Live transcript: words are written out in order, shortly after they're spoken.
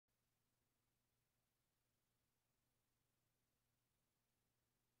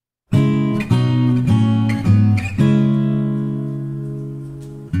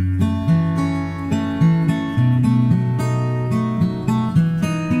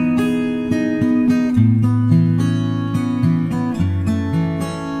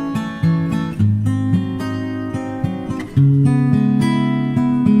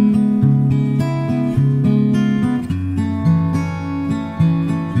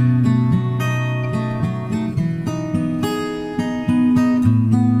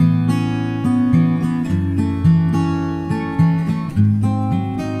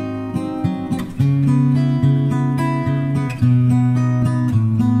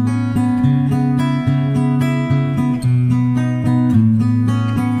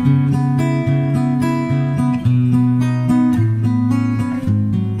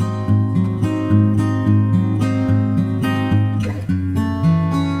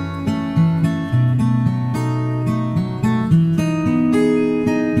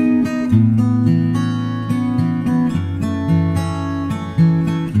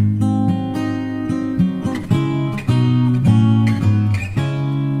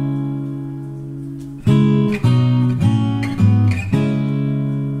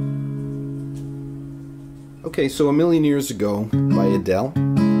Okay, so A Million Years Ago by Adele.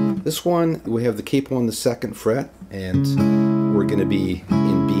 This one, we have the capo on the 2nd fret, and we're going to be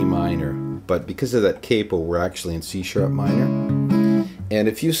in B minor. But because of that capo, we're actually in C sharp minor. And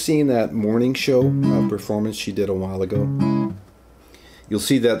if you've seen that morning show performance she did a while ago, you'll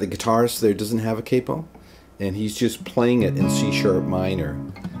see that the guitarist there doesn't have a capo, and he's just playing it in C sharp minor.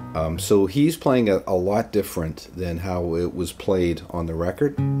 So he's playing it a lot different than how it was played on the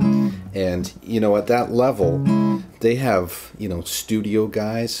record. And, you know, at that level, they have, you know, studio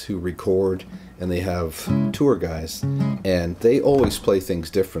guys who record, and they have tour guys, and they always play things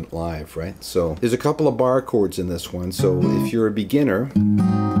different live, right? So there's a couple of bar chords in this one, so if you're a beginner,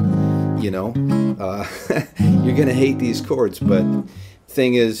 you know, you're gonna hate these chords, but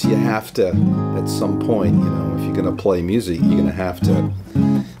thing is, you have to, at some point, you know, if you're gonna play music, you're gonna have to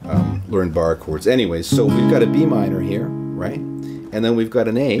learn bar chords. Anyways, so we've got a B minor here, right? And then we've got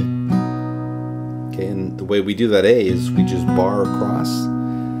an A. Okay, and the way we do that A is we just bar across,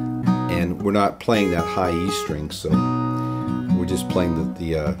 and we're not playing that high E string, so we're just playing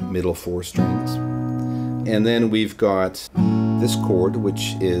the middle 4 strings. And then we've got this chord,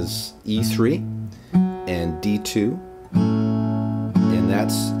 which is E3 and D2, and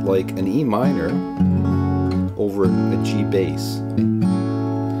that's like an E minor over a G bass.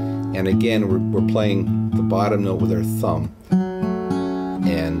 And again, we're playing the bottom note with our thumb,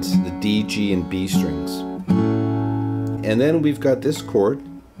 and the D, G, and B strings. And then we've got this chord,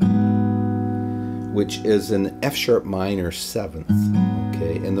 which is an F sharp minor 7th.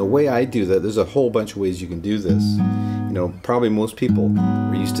 Okay, and the way I do that, there's a whole bunch of ways you can do this. You know, probably most people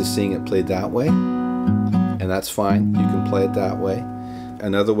are used to seeing it played that way, and that's fine. You can play it that way.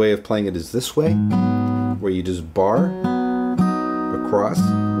 Another way of playing it is this way, where you just bar across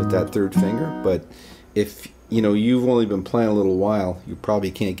with that 3rd finger. But if you know, you've only been playing a little while, you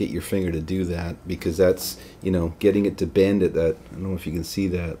probably can't get your finger to do that, because that's, you know, getting it to bend at that, I don't know if you can see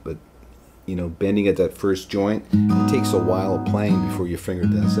that, but, you know, bending at that 1st joint, it takes a while of playing before your finger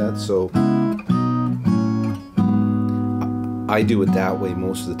does that. So I do it that way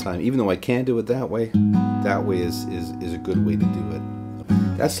most of the time, even though I can do it that way is a good way to do it.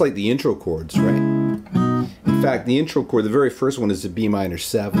 That's like the intro chords, right? In fact, the intro chord, the very first one, is a B minor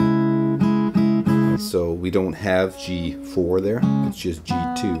 7. So we don't have G4 there, it's just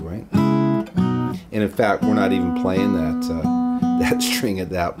G2, right? And in fact, we're not even playing that string at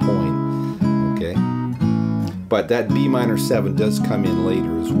that point, okay? But that B minor 7 does come in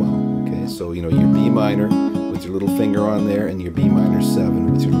later as well, okay? So, you know, your B minor with your little finger on there, and your B minor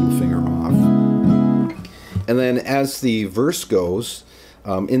 7 with your little finger off. And then as the verse goes,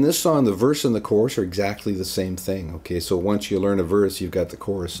 in this song, the verse and the chorus are exactly the same thing, okay? So once you learn a verse, you've got the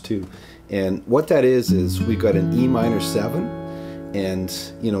chorus too. And what that is we've got an E minor 7, and,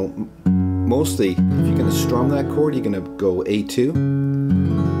 you know, mostly, if you're going to strum that chord, you're going to go A2,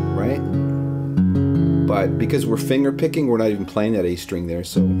 right? But because we're finger picking, we're not even playing that A string there,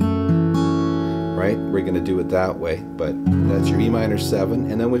 so, right? We're going to do it that way, but that's your E minor 7.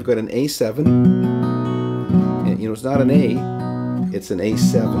 And then we've got an A7, and, you know, it's not an A, it's an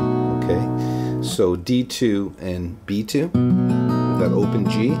A7, okay? So D2 and B2, with that open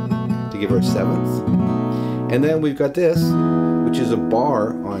G, to give our 7th. And then we've got this, which is a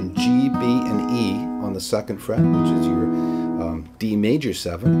bar on G, B, and E on the 2nd fret, which is your D major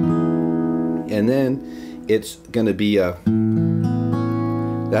 7. And then it's going to be that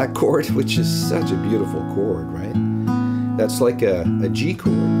chord, which is such a beautiful chord, right? That's like a G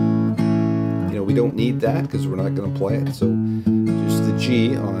chord. You know, we don't need that because we're not going to play it. So just the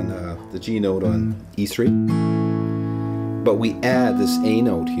G on the G note on E3. But we add this A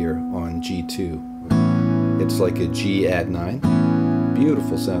note here on G2. It's like a G add 9.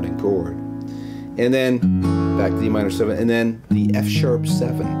 Beautiful sounding chord. And then back to the E minor 7, and then the F sharp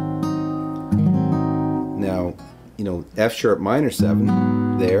 7. Now, you know, F sharp minor 7,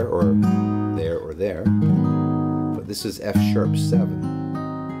 there or there or there. But this is F sharp 7.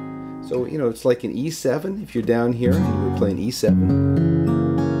 So, you know, it's like an E7 if you're down here and you're playing E7.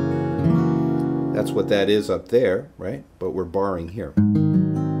 That's what that is up there, right? But we're barring here.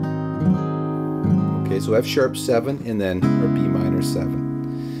 Okay, so F sharp 7, and then our B minor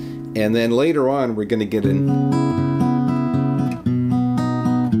 7. And then later on, we're going to get in.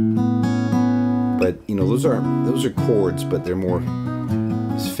 But, you know, those are chords, but they're more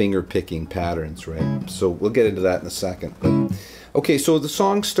finger picking patterns, right? So we'll get into that in a second. But okay, so the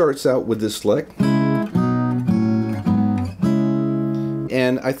song starts out with this lick.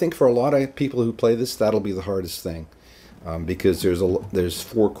 And I think for a lot of people who play this, that'll be the hardest thing, because there's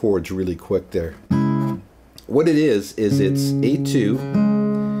 4 chords really quick there. What it is it's A2,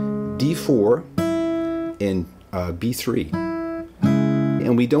 D4, in B3.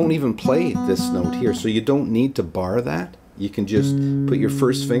 And we don't even play this note here, so you don't need to bar that. You can just put your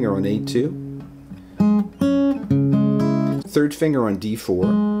first finger on A2, third finger on D4,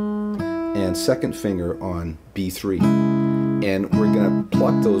 and second finger on B3. And we're going to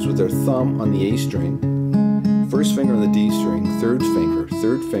pluck those with our thumb on the A string, first finger on the D string, third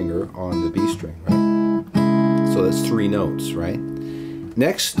finger on the B string, right? So that's 3 notes, right?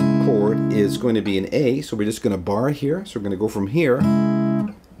 Next chord is going to be an A, so we're just going to bar here. So we're going to go from here,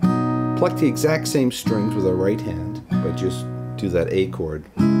 pluck the exact same strings with our right hand, but just do that A chord.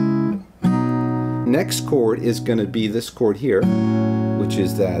 Next chord is going to be this chord here, which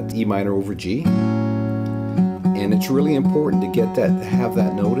is that E minor over G. And it's really important to get that, to have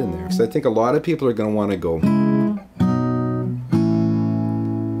that note in there. Because I think a lot of people are going to want to go,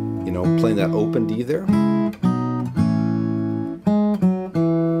 you know, playing that open D there.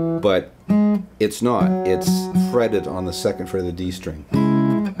 But it's not. It's fretted on the second fret of the D string.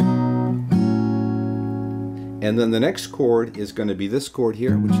 And then the next chord is going to be this chord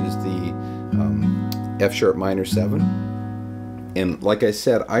here, which is the F sharp minor 7. And like I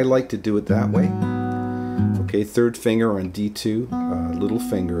said, I like to do it that way. Okay, third finger on D2, little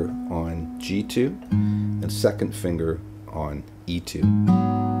finger on G2, and second finger on E2.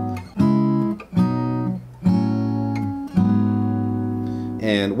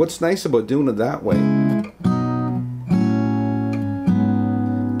 And what's nice about doing it that way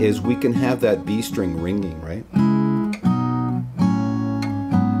is we can have that B string ringing, right?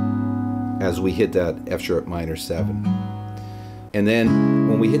 As we hit that F sharp minor 7. And then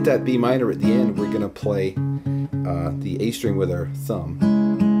when we hit that B minor at the end, we're going to play the A string with our thumb,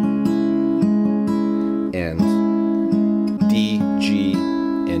 and D, G,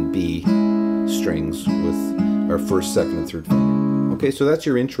 and B strings with our first, second, and third finger. Okay, so that's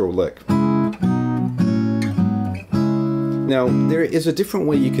your intro lick. Now, there is a different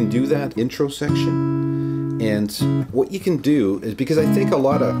way you can do that intro section, and what you can do is, because I think a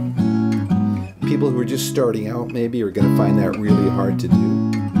lot of people who are just starting out maybe are going to find that really hard to do.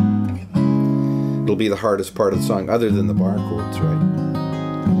 It'll be the hardest part of the song other than the bar chords,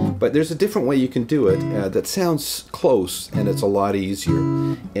 right? But there's a different way you can do it that sounds close, and it's a lot easier.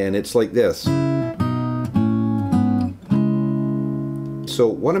 And it's like this. So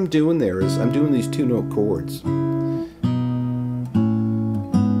what I'm doing there is I'm doing these 2-note chords.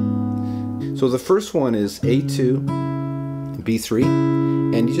 So the first one is A2, B3,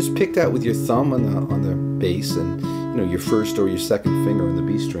 and you just pick that with your thumb on the bass, and you know, your first or your second finger on the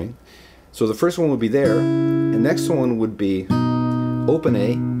B string. So the first one would be there, and next one would be open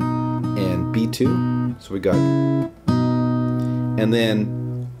A and B2. So we got, and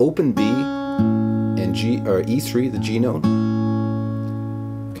then open B and G or E3, the G note.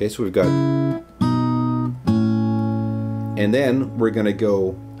 Okay, so we've got, and then we're going to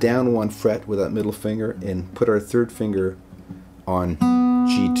go down 1 fret with that middle finger and put our third finger on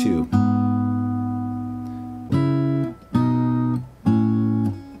G2.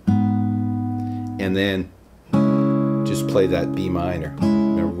 And then just play that B minor.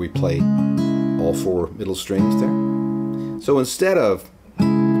 Remember, we play all 4 middle strings there. So instead of,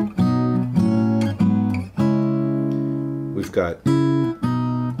 we've got,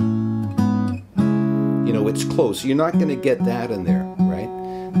 you know, it's close. You're not going to get that in there, right?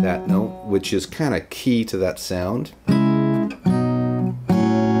 That note, which is kind of key to that sound.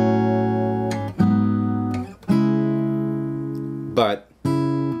 But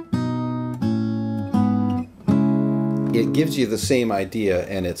it gives you the same idea,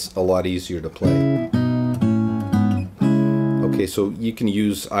 and it's a lot easier to play. Okay, so you can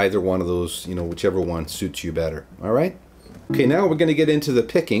use either one of those, you know, whichever one suits you better. All right? Okay, now we're going to get into the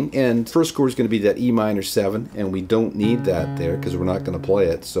picking, and first chord is going to be that E minor 7, and we don't need that there because we're not going to play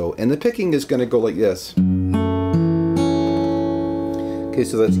it. So, and the picking is going to go like this. Okay,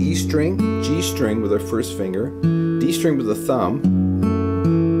 so that's E string, G string with our first finger, D string with the thumb,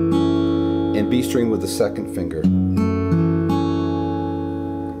 and B string with the second finger.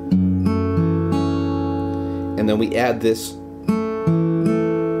 And then we add this,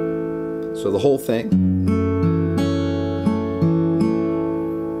 so the whole thing.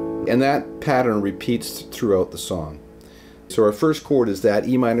 And that pattern repeats throughout the song. So our first chord is that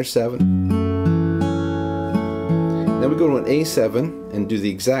E minor 7. Then we go to an A7 and do the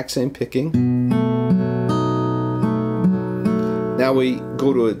exact same picking. Now we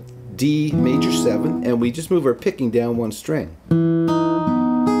go to a D major 7 and we just move our picking down 1 string.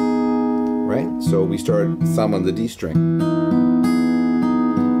 Right? So we start thumb on the D string.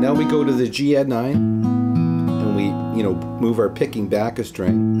 Now we go to the G add 9 and we, you know, move our picking back a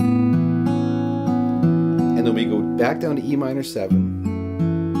string. then we go back down to E minor 7.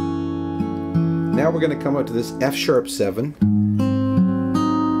 Now we're going to come up to this F sharp 7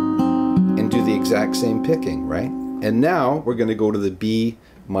 and do the exact same picking, right? And now we're going to go to the B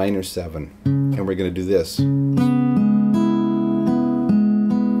minor 7 and we're going to do this.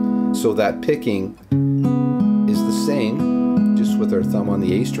 So that picking is the same, just with our thumb on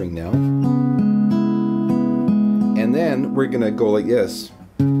the A string now. And then we're going to go like this.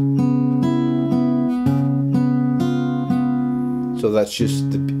 So that's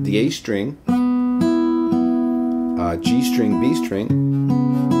just the A string, G string, B string,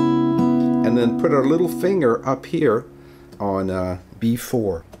 and then put our little finger up here on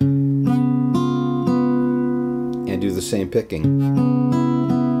B4 and do the same picking.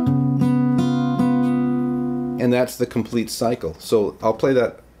 And that's the complete cycle. So I'll play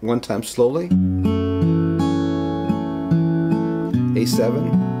that one time slowly. A7,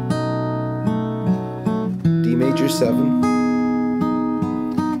 D major 7,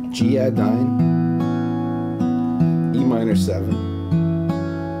 G add 9, E minor 7,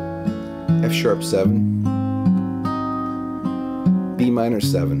 F sharp 7, B minor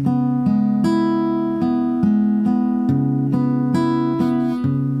 7.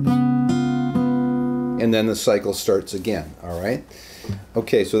 And then the cycle starts again, all right?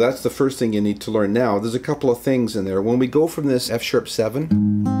 Okay, so that's the first thing you need to learn. Now, there's a couple of things in there. When we go from this F sharp 7,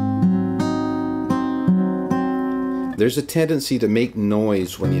 there's a tendency to make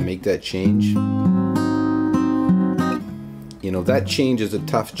noise when you make that change. You know, that change is a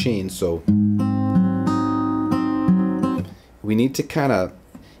tough change, so we need to kind of,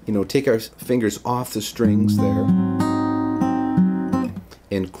 you know, take our fingers off the strings there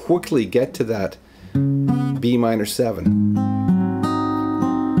and quickly get to that B minor 7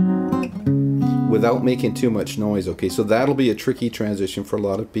 without making too much noise. Okay, so that'll be a tricky transition for a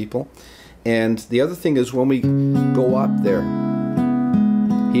lot of people. And the other thing is when we go up there,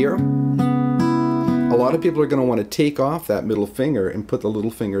 here, a lot of people are going to want to take off that middle finger and put the little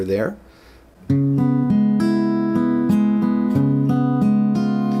finger there.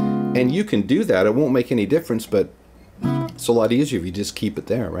 And you can do that, it won't make any difference, but it's a lot easier if you just keep it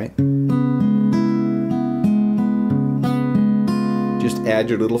there, right? Just add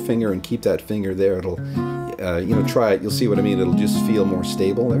your little finger and keep that finger there. It'll, you know, try it, you'll see what I mean, it'll just feel more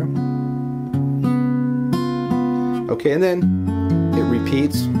stable there. Okay, and then it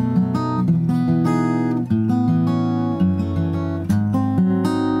repeats.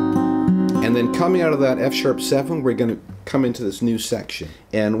 And then coming out of that F sharp 7, we're going to come into this new section.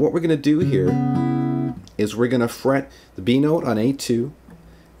 And what we're going to do here is we're going to fret the B note on A2.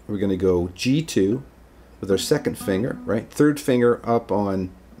 We're going to go G2 with our second finger, right? Third finger up on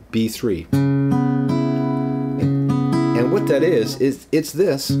B3. And what that is it's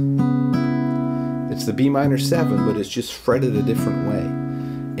this. It's the B minor 7, but it's just fretted a different way.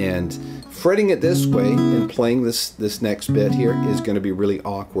 And fretting it this way and playing this next bit here is going to be really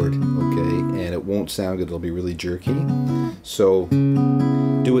awkward, okay? And it won't sound good, it'll be really jerky. So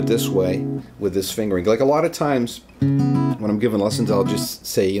do it this way with this fingering. Like a lot of times when I'm giving lessons, I'll just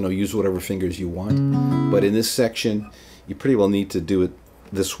say, you know, use whatever fingers you want. But in this section, you pretty well need to do it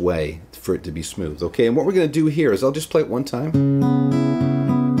this way for it to be smooth, okay? And what we're going to do here is I'll just play it one time.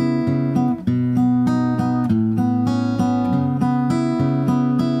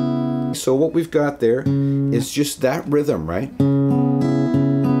 So what we've got there is just that rhythm, right?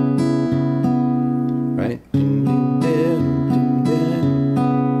 Right?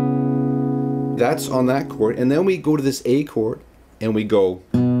 That's on that chord, and then we go to this A chord, and we go,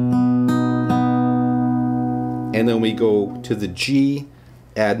 and then we go to the G,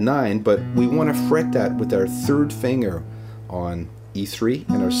 add 9, but we want to fret that with our third finger on E3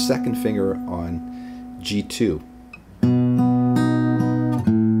 and our second finger on G2.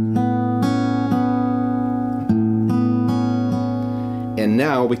 And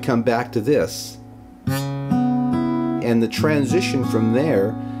now we come back to this. And the transition from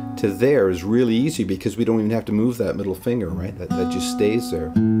there to there is really easy because we don't even have to move that middle finger, right? That just stays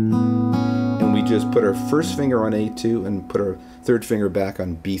there. And we just put our first finger on A2 and put our third finger back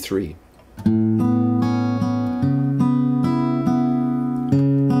on B3.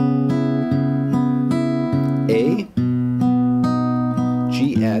 A,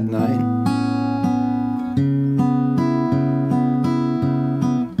 G add 9.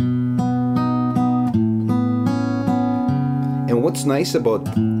 And what's nice about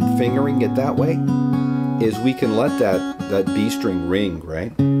fingering it that way is we can let that B string ring,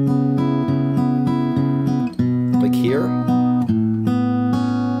 right? Like here.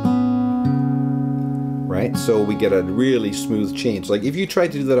 Right? So we get a really smooth change. Like if you try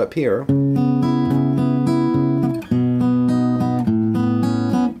to do that up here,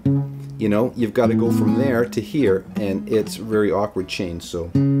 know, you've got to go from there to here, and it's a very awkward change.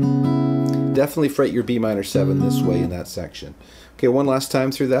 So definitely fret your B minor 7 this way in that section. Okay, one last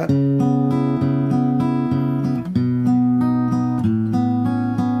time through that.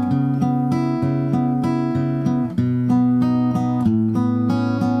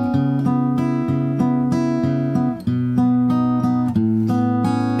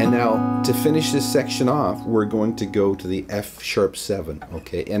 To finish this section off, we're going to go to the F sharp 7,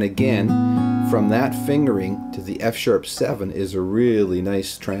 okay? And again, from that fingering to the F sharp 7 is a really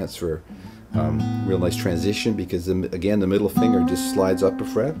nice transfer, real nice transition, because again, the middle finger just slides up a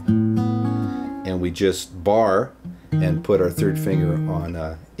fret, and we just bar and put our third finger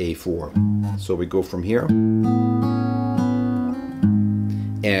on A4. So we go from here,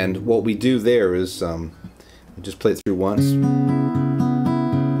 and what we do there is just play it through once.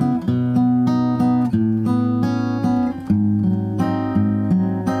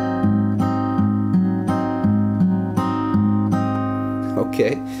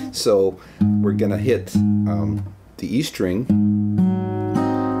 Okay, so we're gonna hit the E string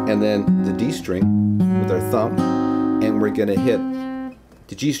and then the D string with our thumb, and we're gonna hit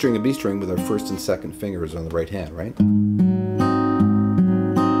the G string and B string with our first and second fingers on the right hand, right?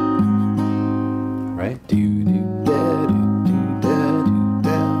 Right? Do do da do do da do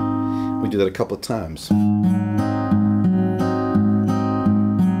da. We do that a couple of times.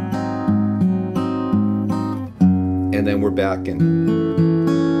 And then we're back in.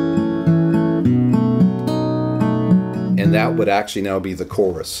 And that would actually now be the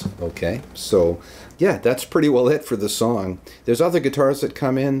chorus, okay? So, yeah, that's pretty well it for the song. There's other guitars that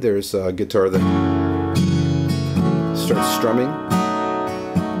come in. There's a guitar that starts strumming,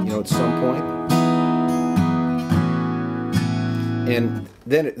 you know, at some point. And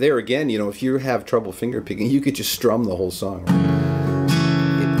then there again, you know, if you have trouble finger picking, you could just strum the whole song, right?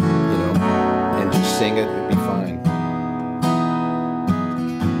 You know, and just sing it, it'd be fine.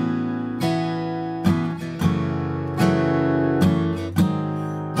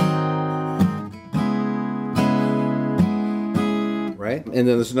 Right? And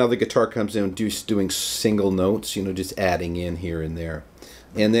then there's another guitar comes in doing single notes, you know, just adding in here and there.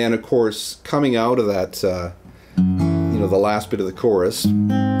 And then, of course, coming out of that, you know, the last bit of the chorus,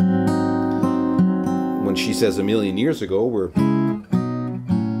 when she says "a million years ago," we're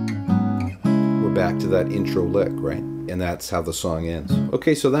back to that intro lick, right? And that's how the song ends.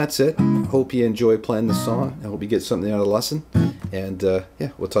 Okay, so that's it. Hope you enjoy playing the song. I hope you get something out of the lesson. And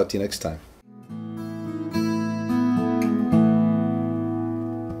yeah, we'll talk to you next time.